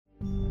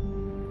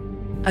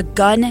a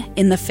gun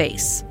in the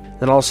face.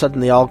 Then all of a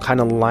sudden they all kind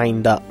of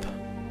lined up.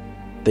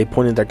 They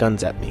pointed their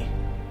guns at me.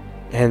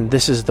 And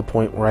this is the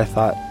point where I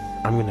thought,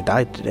 I'm going to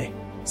die today.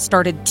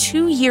 Started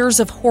 2 years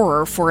of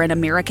horror for an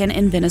American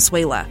in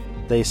Venezuela.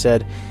 They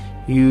said,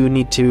 you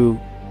need to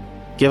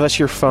give us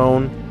your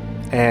phone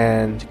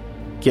and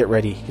get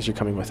ready because you're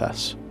coming with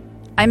us.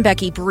 I'm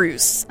Becky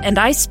Bruce, and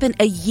I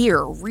spent a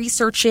year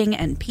researching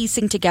and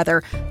piecing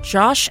together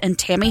Josh and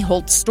Tammy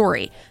Holt's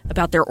story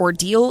about their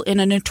ordeal in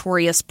a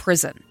notorious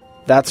prison.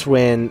 That's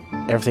when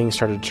everything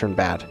started to turn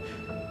bad.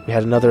 We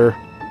had another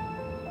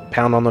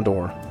pound on the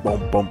door.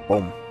 Boom, boom,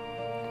 boom.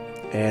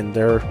 And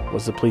there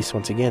was the police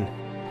once again.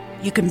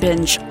 You can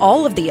binge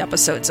all of the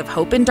episodes of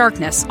Hope in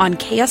Darkness on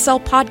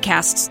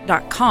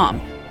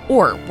KSLpodcasts.com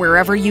or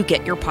wherever you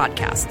get your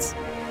podcasts.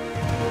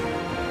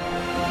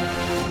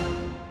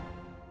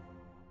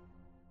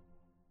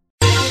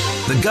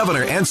 The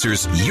governor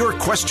answers your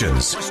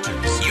questions.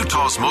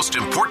 Utah's most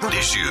important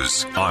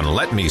issues on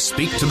Let Me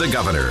Speak to the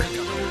Governor.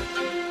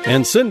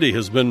 And Cindy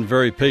has been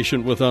very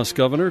patient with us,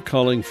 Governor,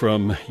 calling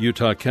from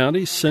Utah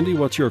County. Cindy,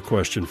 what's your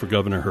question for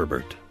Governor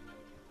Herbert?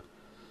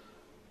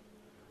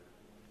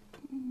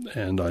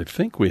 And I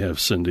think we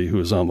have Cindy who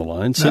is on the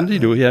line. Cindy,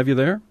 do we have you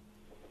there?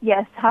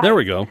 Yes. Hi. There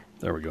we go.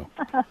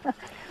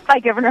 Hi,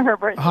 Governor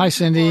Herbert. Hi,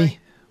 Cindy.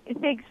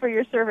 Thanks for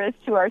your service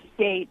to our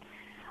state.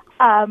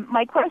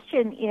 My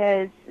question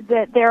is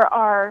that there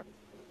are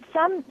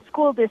some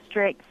school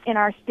districts in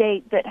our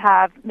state that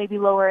have maybe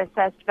lower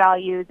assessed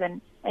values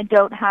and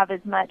don't have as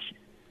much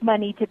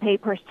money to pay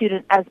per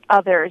student as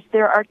others.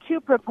 There are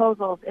two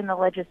proposals in the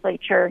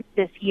legislature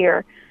this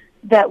year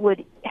that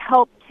would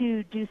help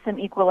to do some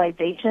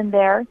equalization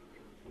there.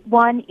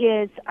 One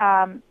is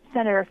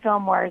Senator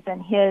Fillmore's,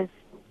 and his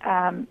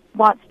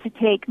wants to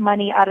take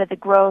money out of the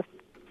growth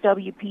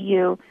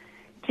WPU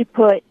to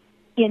put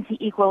into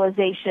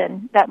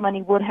equalization. That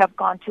money would have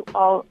gone to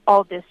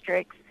all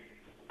districts.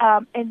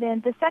 And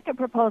then the second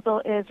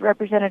proposal is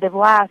Representative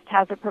Last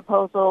has a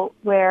proposal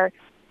where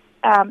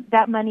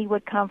that money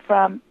would come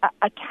from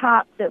a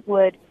cap that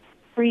would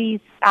freeze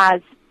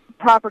as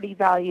property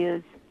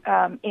values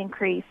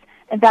increase,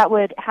 and that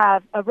would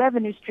have a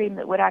revenue stream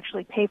that would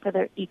actually pay for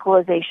the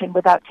equalization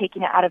without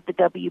taking it out of the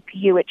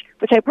WPU, which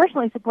I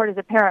personally support as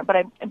a parent, but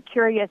I'm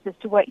curious as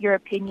to what your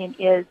opinion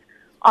is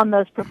on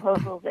those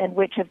proposals and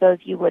which of those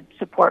you would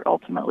support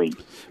ultimately.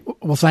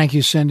 Well, thank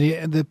you, Cindy.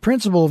 The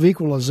principle of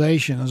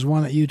equalization is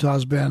one that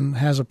Utah's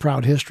has a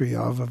proud history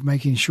of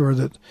making sure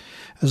that,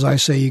 as I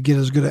say, you get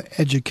as good an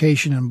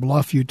education in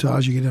Bluff, Utah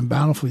as you get in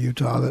Bountiful,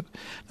 Utah, that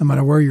no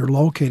matter where you're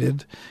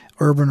located,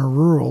 urban or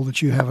rural,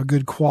 that you have a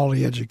good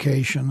quality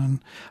education.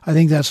 And I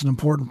think that's an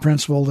important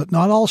principle that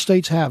not all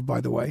states have,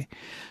 by the way.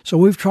 So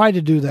we've tried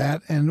to do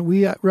that, and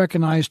we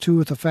recognize, too,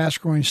 with a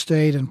fast-growing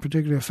state and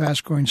particularly a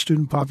fast-growing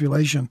student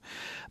population,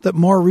 that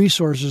more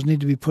resources need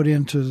to be put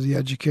into the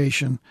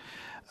education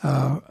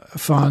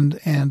fund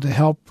and to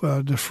help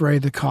defray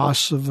the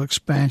costs of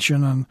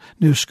expansion and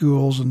new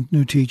schools and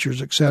new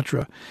teachers,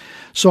 etc.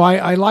 So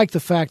I like the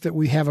fact that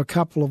we have a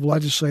couple of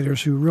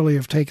legislators who really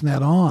have taken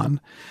that on,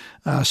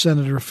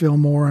 Senator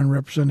Fillmore and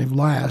Representative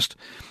Last.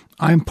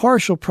 I'm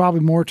partial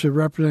probably more to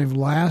Representative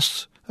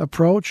Last's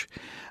approach.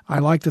 I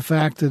like the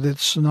fact that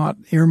it's not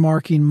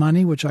earmarking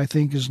money, which I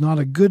think is not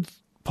a good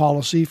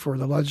policy for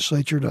the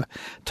legislature to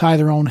tie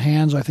their own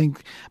hands. I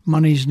think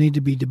monies need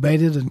to be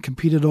debated and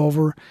competed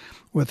over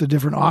with the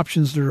different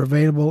options that are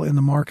available in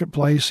the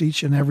marketplace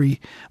each and every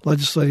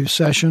legislative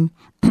session.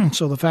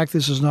 So the fact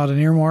this is not an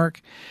earmark,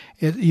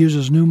 it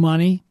uses new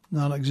money,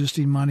 not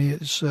existing money.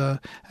 It's,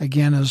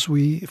 again, as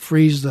we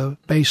freeze the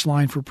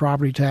baseline for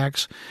property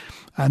tax,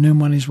 new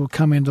monies will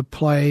come into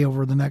play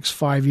over the next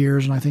 5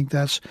 years, and I think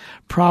that's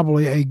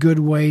probably a good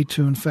way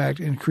to, in fact,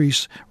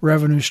 increase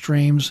revenue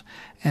streams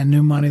and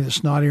new money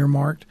that's not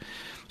earmarked.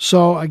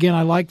 So, again,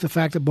 I like the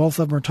fact that both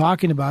of them are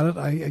talking about it.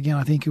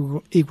 I think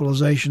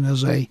equalization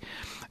is an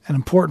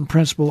important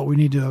principle that we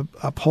need to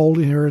uphold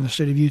here in the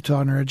state of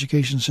Utah in our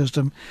education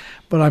system,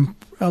 but I'm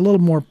a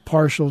little more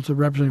partial to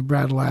Representative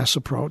Brad Last's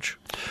approach.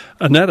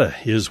 Annetta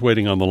is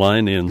waiting on the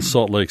line in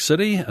Salt Lake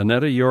City.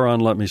 Annetta, you're on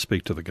Let Me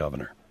Speak to the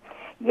Governor.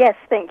 Yes,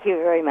 thank you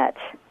very much.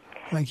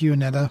 Thank you,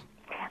 Annetta.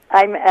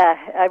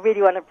 I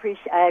really want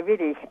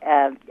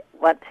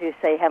to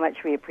say how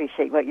much we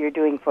appreciate what you're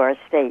doing for our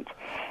state.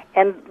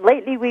 And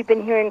lately we've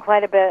been hearing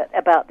quite a bit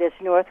about this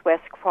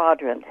Northwest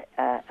Quadrant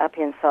up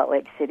in Salt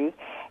Lake City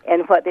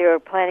and what they were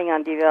planning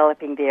on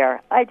developing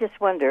there. I just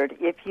wondered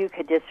if you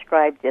could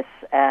describe this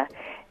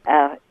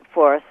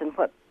for us and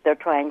what they're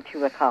trying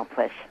to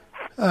accomplish.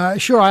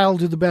 Sure, I'll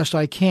do the best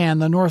I can.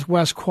 The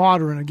Northwest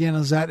Quadrant, again,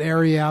 is that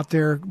area out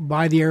there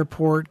by the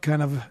airport,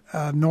 kind of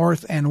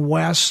north and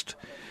west.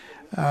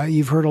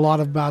 You've heard a lot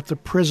about the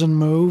prison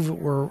move,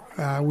 where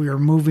we are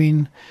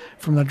moving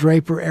from the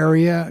Draper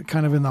area,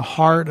 kind of in the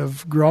heart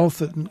of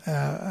growth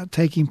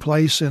taking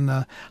place in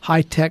the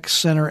high-tech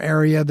center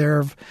area there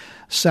of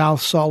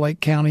South Salt Lake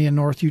County and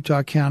North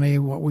Utah County,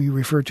 what we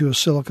refer to as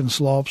Silicon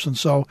Slopes. And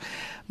so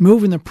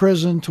moving the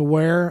prison to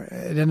where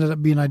it ended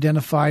up being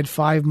identified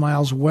 5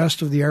 miles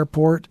west of the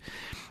airport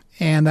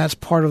and that's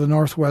part of the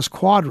Northwest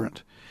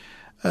Quadrant.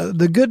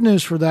 The good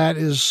news for that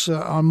is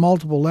on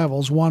multiple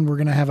levels. One, we're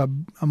going to have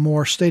a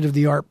more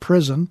state-of-the-art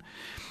prison,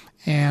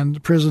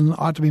 and prison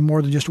ought to be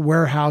more than just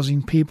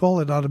warehousing people.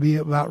 It ought to be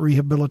about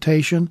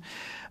rehabilitation.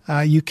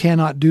 You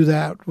cannot do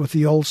that with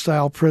the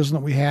old-style prison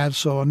that we had,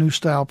 so a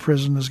new-style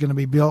prison is going to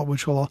be built,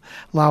 which will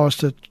allow us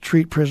to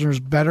treat prisoners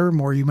better,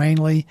 more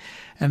humanely,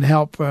 and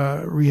help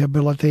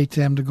rehabilitate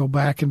them to go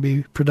back and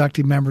be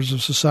productive members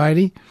of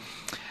society.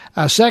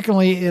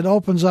 Secondly, it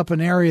opens up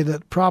an area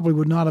that probably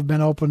would not have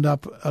been opened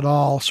up at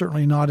all,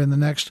 certainly not in the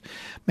next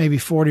maybe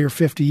 40 or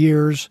 50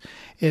 years.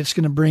 It's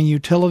going to bring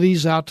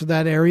utilities out to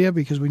that area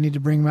because we need to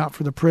bring them out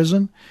for the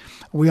prison.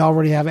 We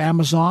already have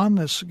Amazon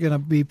that's going to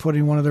be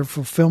putting one of their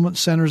fulfillment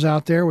centers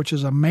out there, which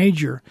is a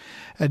major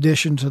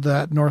addition to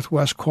that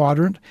Northwest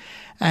Quadrant.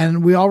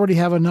 And we already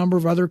have a number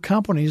of other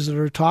companies that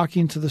are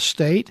talking to the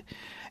state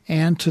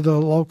and to the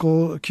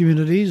local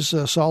communities,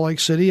 Salt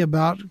Lake City,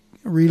 about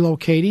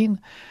relocating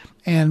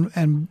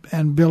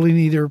and building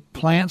either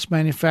plants,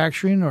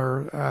 manufacturing,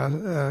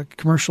 or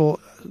commercial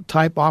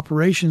type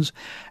operations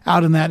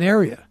out in that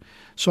area.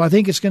 So I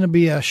think it's going to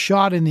be a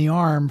shot in the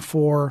arm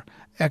for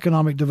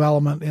economic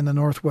development in the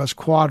Northwest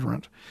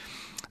Quadrant.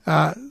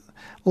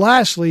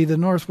 Lastly, the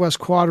Northwest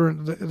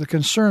Quadrant, the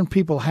concern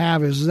people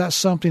have is that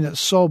something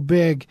that's so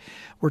big,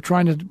 we're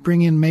trying to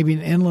bring in maybe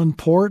an inland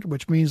port,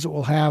 which means that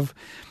we'll have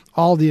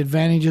all the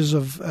advantages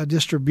of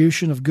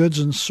distribution of goods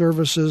and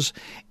services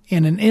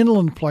in an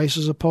inland place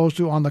as opposed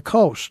to on the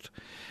coast.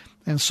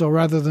 And so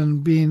rather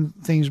than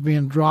things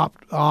being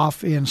dropped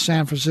off in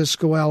San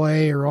Francisco,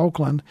 L.A., or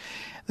Oakland,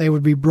 they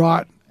would be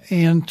brought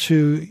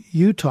into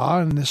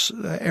Utah in this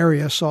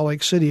area, Salt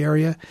Lake City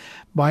area,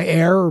 by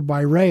air or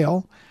by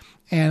rail,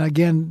 and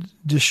again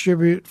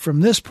distribute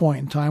from this point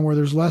in time where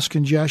there's less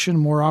congestion,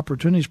 more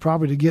opportunities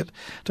probably to get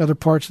to other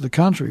parts of the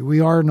country. We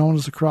are known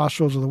as the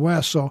crossroads of the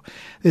West, so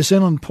this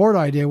inland port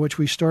idea, which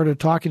we started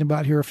talking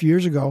about here a few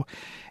years ago,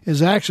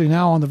 is actually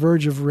now on the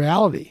verge of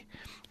reality.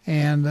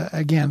 And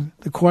again,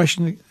 the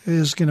question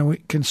is,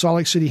 can Salt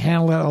Lake City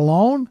handle that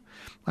alone?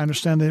 I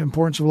understand the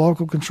importance of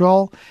local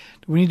control.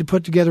 Do we need to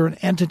put together an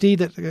entity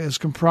that is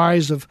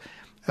comprised of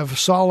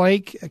Salt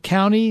Lake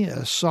County,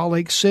 Salt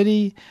Lake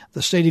City,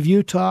 the state of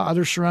Utah,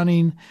 other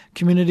surrounding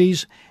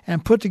communities,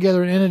 and put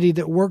together an entity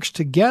that works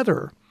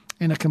together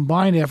in a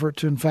combined effort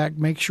to, in fact,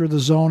 make sure the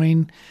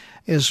zoning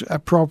is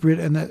appropriate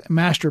and that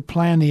master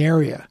plan the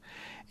area?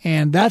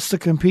 And that's the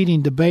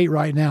competing debate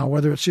right now,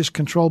 whether it's just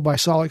controlled by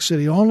Salt Lake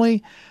City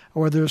only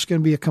or whether it's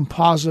going to be a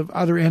composite of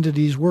other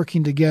entities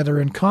working together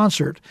in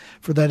concert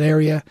for that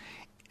area,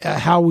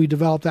 how we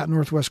develop that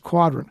Northwest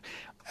Quadrant.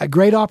 A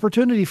great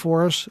opportunity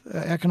for us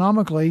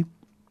economically,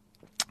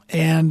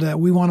 and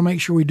we want to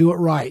make sure we do it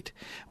right.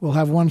 We'll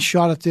have one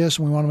shot at this,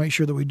 and we want to make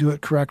sure that we do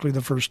it correctly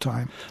the first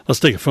time. Let's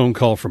take a phone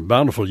call from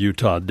Bountiful,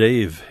 Utah.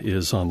 Dave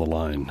is on the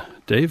line.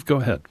 Dave, go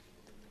ahead.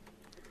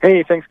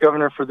 Hey, thanks,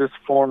 Governor, for this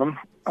forum.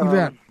 You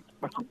bet.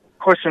 The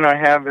question I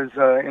have is,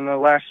 in the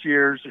last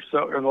year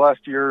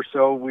or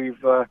so,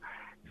 we've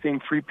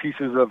seen three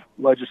pieces of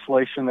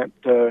legislation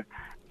that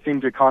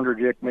seem to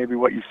contradict maybe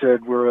what you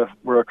said.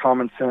 We're a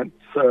common sense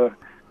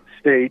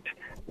state.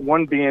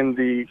 One being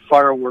the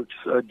fireworks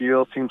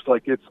deal. Seems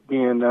like it's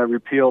being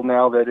repealed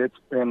now that it's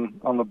been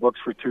on the books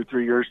for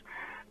 2-3 years.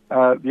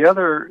 The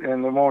other,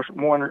 and the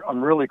one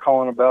I'm really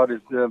calling about,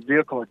 is the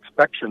vehicle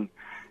inspection.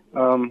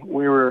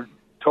 We were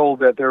told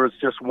that there was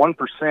just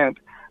 1%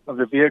 of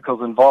the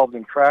vehicles involved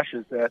in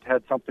crashes that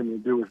had something to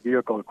do with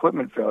vehicle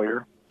equipment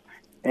failure.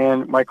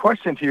 And my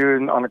question to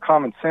you, on a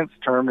common sense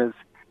term, is: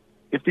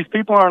 if these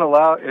people are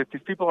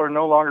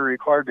no longer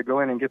required to go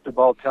in and get the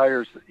bald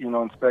tires,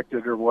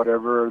 inspected or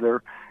whatever, or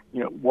their,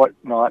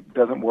 whatnot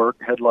doesn't work,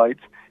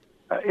 headlights,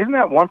 isn't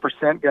that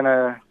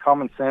 1%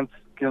 common sense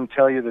going to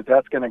tell you that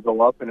that's going to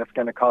go up and it's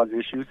going to cause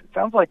issues? It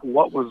sounds like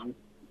what was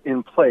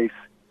in place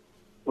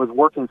was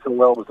working so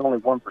well was only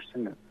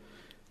 1%.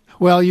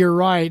 Well, you're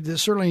right.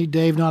 It's certainly,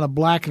 Dave, not a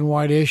black and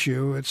white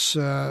issue. It's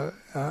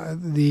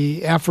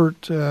the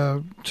effort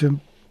to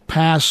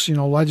pass,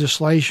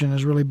 legislation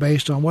is really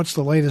based on what's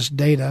the latest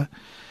data.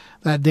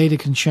 That data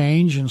can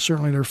change, and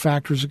certainly there are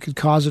factors that could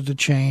cause it to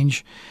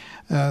change.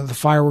 The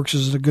fireworks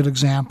is a good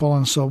example,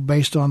 and so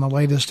based on the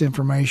latest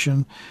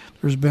information,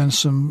 there's been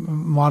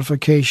some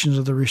modifications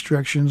of the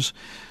restrictions,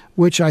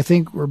 which I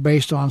think were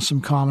based on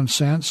some common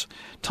sense.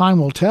 Time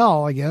will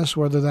tell, I guess,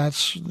 whether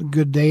that's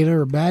good data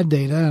or bad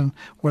data and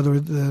whether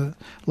the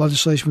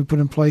legislation we put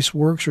in place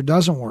works or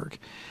doesn't work.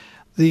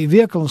 The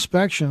vehicle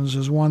inspections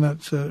is one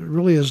that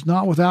really is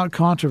not without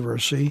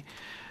controversy.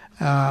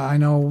 I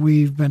know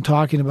we've been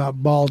talking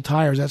about bald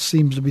tires. That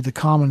seems to be the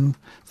common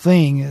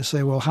thing. Is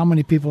say, well, how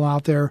many people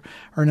out there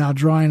are now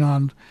drawing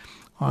on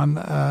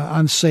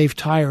unsafe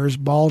tires,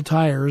 bald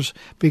tires,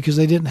 because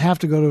they didn't have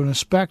to go to an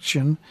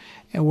inspection,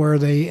 and where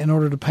they, in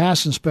order to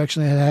pass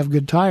inspection, they had to have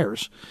good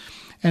tires.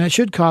 And it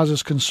should cause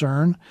us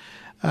concern.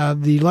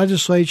 The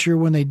legislature,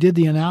 when they did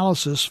the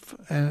analysis,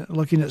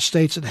 looking at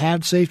states that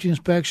had safety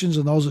inspections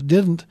and those that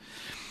didn't,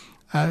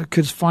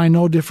 could find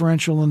no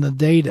differential in the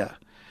data.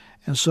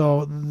 And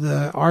so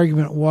the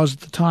argument was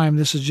at the time,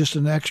 this is just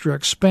an extra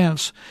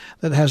expense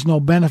that has no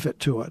benefit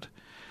to it.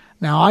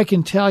 Now, I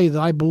can tell you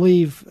that I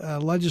believe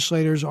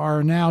legislators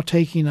are now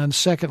taking a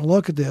second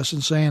look at this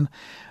and saying,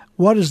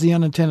 what is the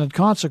unintended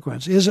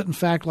consequence? Is it, in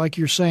fact, like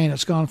you're saying,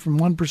 it's gone from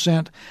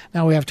 1%,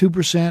 now we have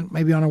 2%,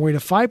 maybe on our way to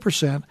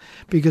 5%,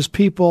 because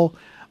people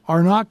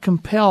are not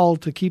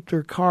compelled to keep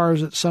their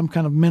cars at some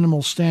kind of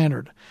minimal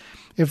standard.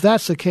 If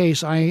that's the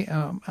case,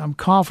 I'm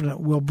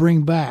confident we'll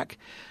bring back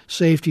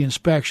safety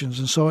inspections.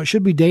 And so it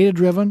should be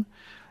data-driven,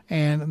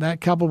 and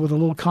that coupled with a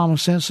little common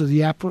sense as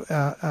you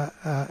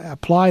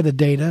apply the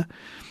data,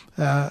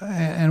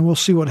 and we'll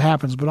see what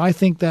happens. But I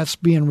think that's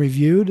being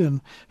reviewed,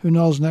 and who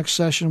knows, next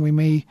session we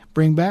may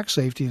bring back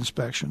safety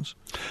inspections.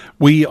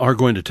 We are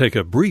going to take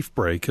a brief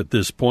break at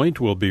this point.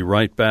 We'll be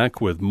right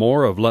back with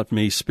more of Let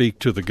Me Speak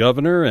to the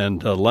Governor.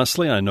 And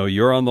Leslie, I know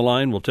you're on the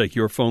line. We'll take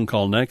your phone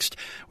call next.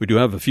 We do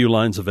have a few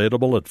lines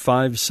available at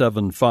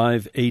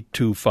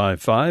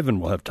 575-8255,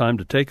 and we'll have time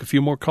to take a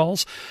few more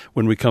calls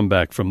when we come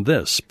back from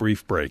this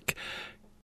brief break.